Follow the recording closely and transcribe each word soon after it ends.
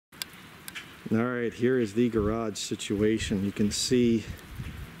Alright, here is the garage situation. You can see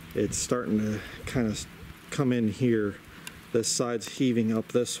it's starting to kind of come in here. This side's heaving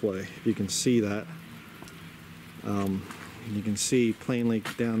up this way. You can see that. You can see plainly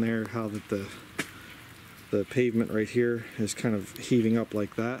down there how that the pavement right here is kind of heaving up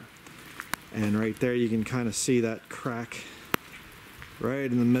like that. And right there you can kind of see that crack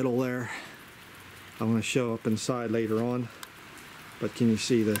right in the middle there. I'm going to show up inside later on. But can you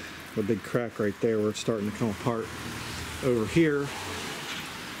see the big crack right there where it's starting to come apart? Over here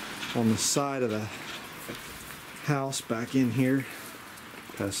on the side of the house back in here,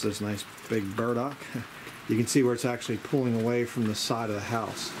 past this nice big burdock, you can see where it's actually pulling away from the side of the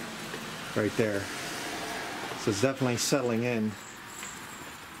house right there. So it's definitely settling in.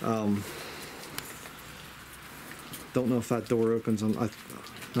 Don't know if that door opens. I'm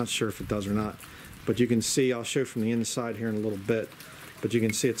not sure if it does or not. But you can see, I'll show from the inside here in a little bit, but you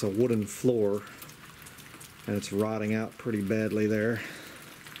can see it's a wooden floor and it's rotting out pretty badly there.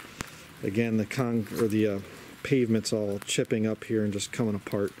 Again, the pavement's all chipping up here and just coming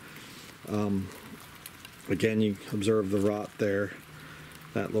apart. Again, you observe the rot there.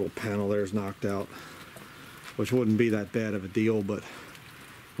 That little panel there is knocked out, which wouldn't be that bad of a deal, but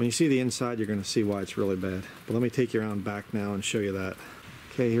when you see the inside, you're going to see why it's really bad. But let me take you around back now and show you that.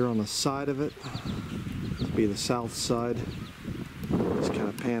 Okay, here on the side of it, this will be the south side. Just kind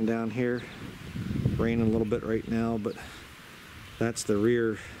of pan down here. Raining a little bit right now, but that's the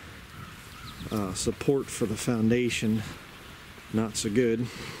rear support for the foundation. Not so good.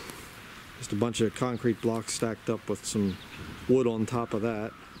 Just a bunch of concrete blocks stacked up with some wood on top of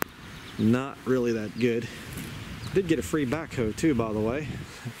that. Not really that good. Did get a free backhoe too, by the way.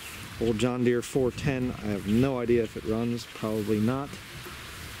 Old John Deere 410. I have no idea if it runs. Probably not.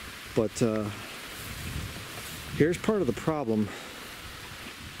 But here's part of the problem.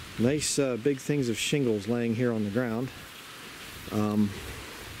 Nice big things of shingles laying here on the ground.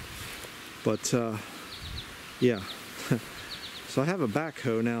 Yeah. So I have a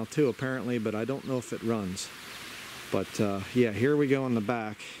backhoe now too, apparently, but I don't know if it runs. But yeah, here we go on the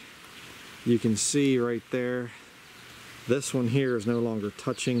back. You can see right there, this one here is no longer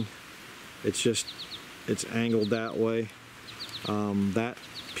touching. It's angled that way. That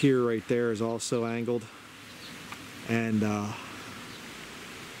pier right there is also angled. And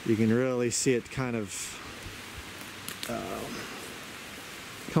you can really see it kind of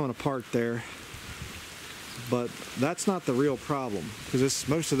coming apart there. But that's not the real problem, because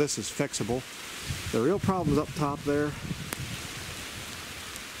most of this is fixable. The real problem is up top there.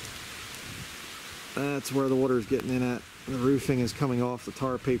 That's where the water is getting in at. The roofing is coming off, the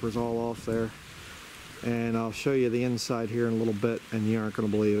tar paper's all off there. And I'll show you the inside here in a little bit, and you aren't going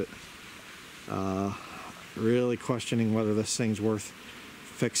to believe it. Really questioning whether this thing's worth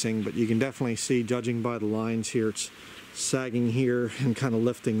fixing, but you can definitely see, judging by the lines here, it's sagging here and kind of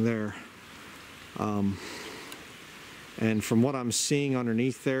lifting there. And from what I'm seeing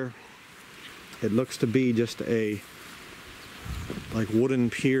underneath there, it looks to be just a wooden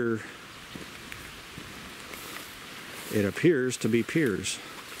pier. It appears to be piers.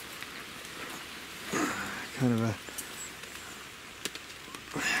 Kind of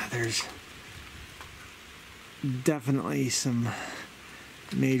there's definitely some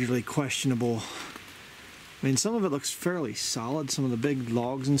majorly questionable. I mean, some of it looks fairly solid, some of the big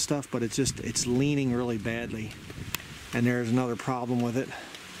logs and stuff, but it's leaning really badly. And there's another problem with it.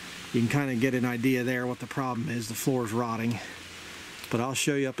 You can kind of get an idea there what the problem is. The floor is rotting. But I'll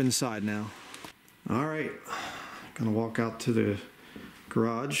show you up inside now. Alright, gonna walk out to the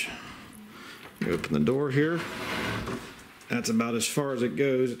garage. Open the door here. That's about as far as it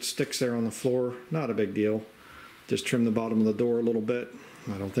goes. It sticks there on the floor. Not a big deal. Just trim the bottom of the door a little bit.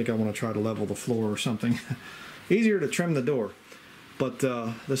 I don't think I want to try to level the floor or something. Easier to trim the door. But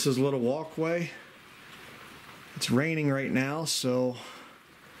this is a little walkway. It's raining right now, so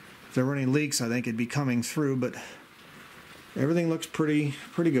if there were any leaks, I think it'd be coming through, but everything looks pretty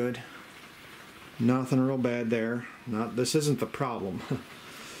good. Nothing real bad there. This isn't the problem.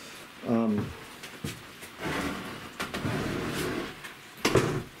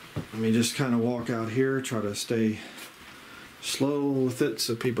 Let me just kind of walk out here, try to stay slow with it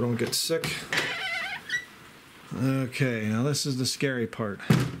so people don't get sick. Okay, now this is the scary part.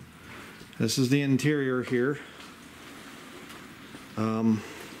 This is the interior here. I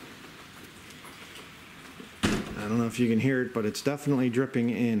don't know if you can hear it, but it's definitely dripping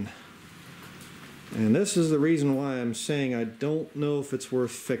in. And this is the reason why I'm saying I don't know if it's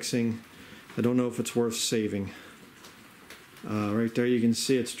worth fixing. I don't know if it's worth saving. Right there you can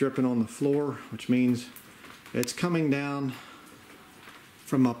see it's dripping on the floor, which means it's coming down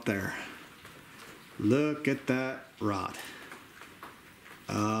from up there. Look at that rot.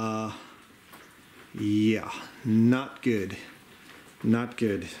 Yeah, not good. Not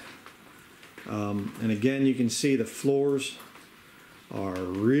good. And again, you can see the floors are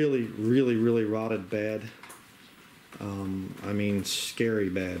really rotted bad. I mean, scary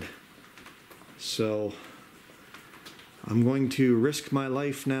bad. So I'm going to risk my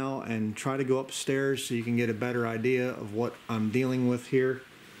life now and try to go upstairs so you can get a better idea of what I'm dealing with here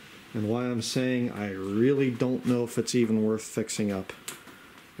and why I'm saying I really don't know if it's even worth fixing up.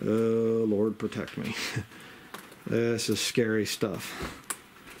 Oh, Lord protect me. This is scary stuff.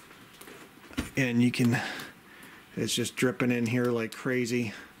 And you can, it's just dripping in here like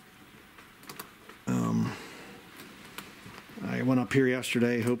crazy. I went up here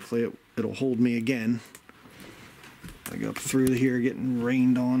yesterday. Hopefully it'll hold me again. I go up through here getting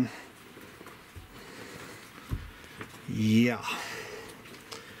rained on. Yeah.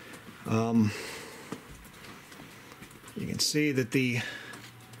 You can see that the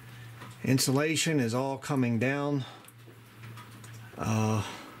insulation is all coming down.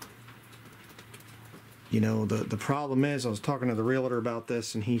 You know, the problem is, I was talking to the realtor about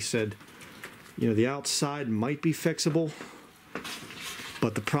this, and he said, you know, the outside might be fixable,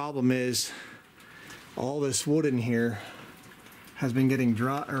 but the problem is all this wood in here has been getting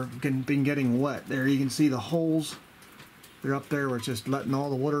dry, or been getting wet. There you can see the holes. They're up there where it's just letting all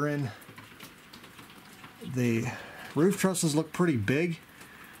the water in. The roof trusses look pretty big.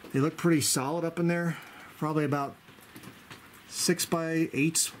 They look pretty solid up in there. Probably about 6 by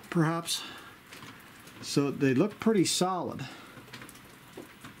 8s perhaps. So they look pretty solid.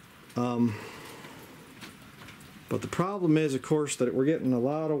 But the problem is, of course, that we're getting a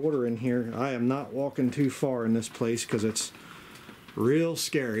lot of water in here. I am not walking too far in this place because it's real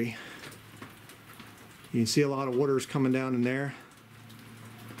scary. You can see a lot of water's coming down in there.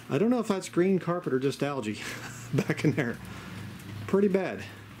 I don't know if that's green carpet or just algae back in there. Pretty bad.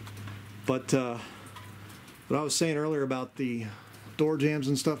 But what I was saying earlier about the door jambs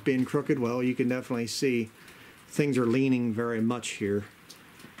and stuff being crooked, well, you can definitely see things are leaning very much here.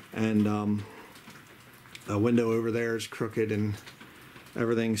 And a window over there is crooked and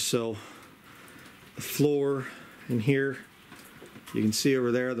everything. So the floor in here, you can see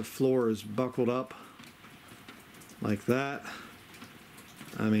over there the floor is buckled up like that.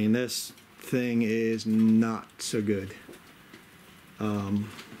 I mean, this thing is not so good.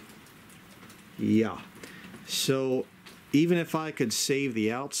 Yeah. So even if I could save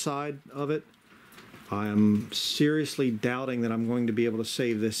the outside of it, I am seriously doubting that I'm going to be able to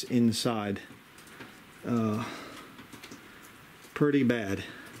save this inside. Pretty bad.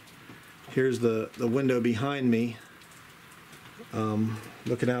 Here's the window behind me,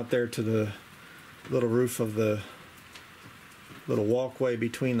 looking out there to the little roof of the little walkway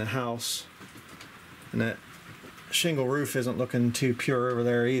between the house, and that shingle roof isn't looking too pure over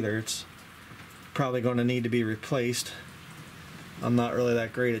there either. It's probably going to need to be replaced. I'm not really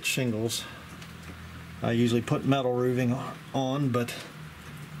that great at shingles. I usually put metal roofing on, but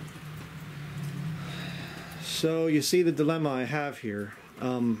so you see the dilemma I have here.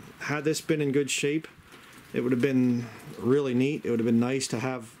 Had this been in good shape, it would have been really neat. It would have been nice to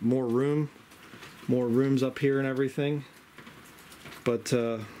have more rooms up here and everything. But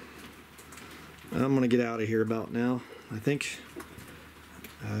I'm gonna get out of here about now. I think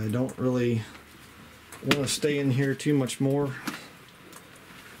I don't really want to stay in here too much more.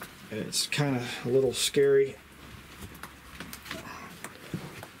 It's kind of a little scary.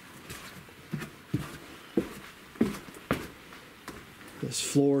 This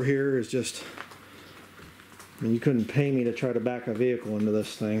floor here is just, I mean, you couldn't pay me to try to back a vehicle into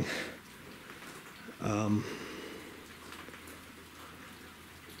this thing.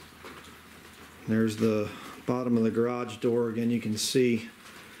 There's the bottom of the garage door. Again, you can see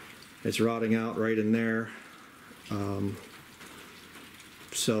it's rotting out right in there.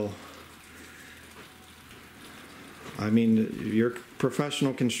 So, I mean, you're a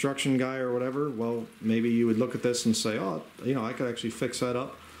professional construction guy or whatever, well, maybe you would look at this and say, oh, you know, I could actually fix that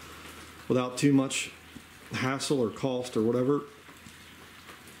up without too much hassle or cost or whatever.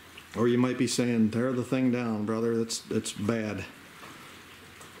 Or you might be saying, tear the thing down, brother, it's bad.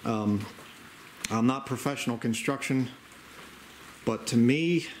 I'm not professional construction, but to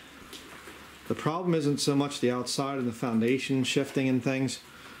me, the problem isn't so much the outside and the foundation shifting and things.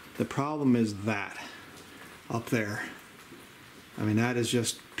 The problem is that up there. I mean, that is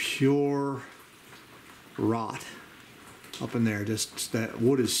just pure rot up in there. Just that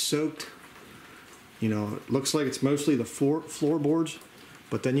wood is soaked. You know, it looks like it's mostly the floorboards,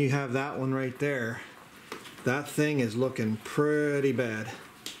 but then you have that one right there. That thing is looking pretty bad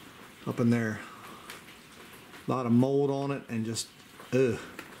up in there. A lot of mold on it and just, ugh,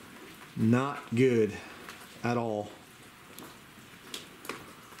 not good at all.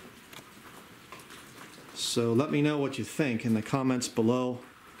 So let me know what you think in the comments below.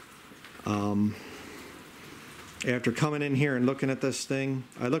 After coming in here and looking at this thing,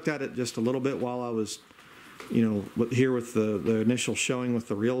 I looked at it just a little bit while I was, you know, here with the initial showing with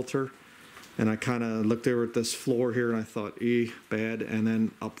the realtor, and I kind of looked over at this floor here and I thought, bad, and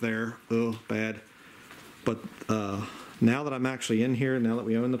then up there, oh, bad. But now that I'm actually in here, now that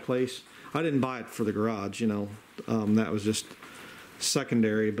we own the place, I didn't buy it for the garage, you know, that was just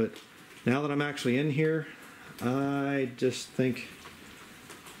secondary, but now that I'm actually in here, I just think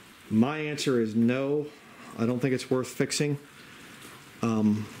my answer is no. I don't think it's worth fixing.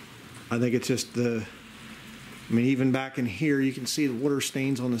 I think it's just I mean, even back in here, you can see the water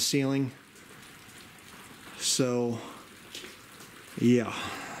stains on the ceiling. So, yeah.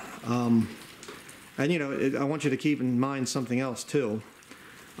 And, you know, I want you to keep in mind something else, too.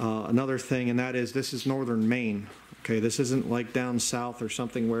 Another thing, and that is, this is northern Maine. Okay, this isn't like down south or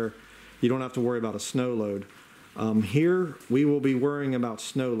something where you don't have to worry about a snow load. Here, we will be worrying about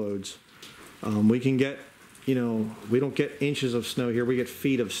snow loads. We can get, you know, we don't get inches of snow here, we get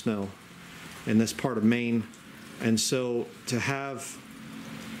feet of snow in this part of Maine. And so to have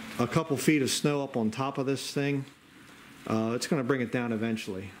a couple feet of snow up on top of this thing, it's going to bring it down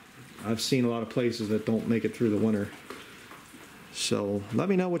eventually. I've seen a lot of places that don't make it through the winter. So let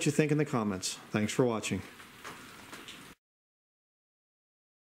me know what you think in the comments. Thanks for watching.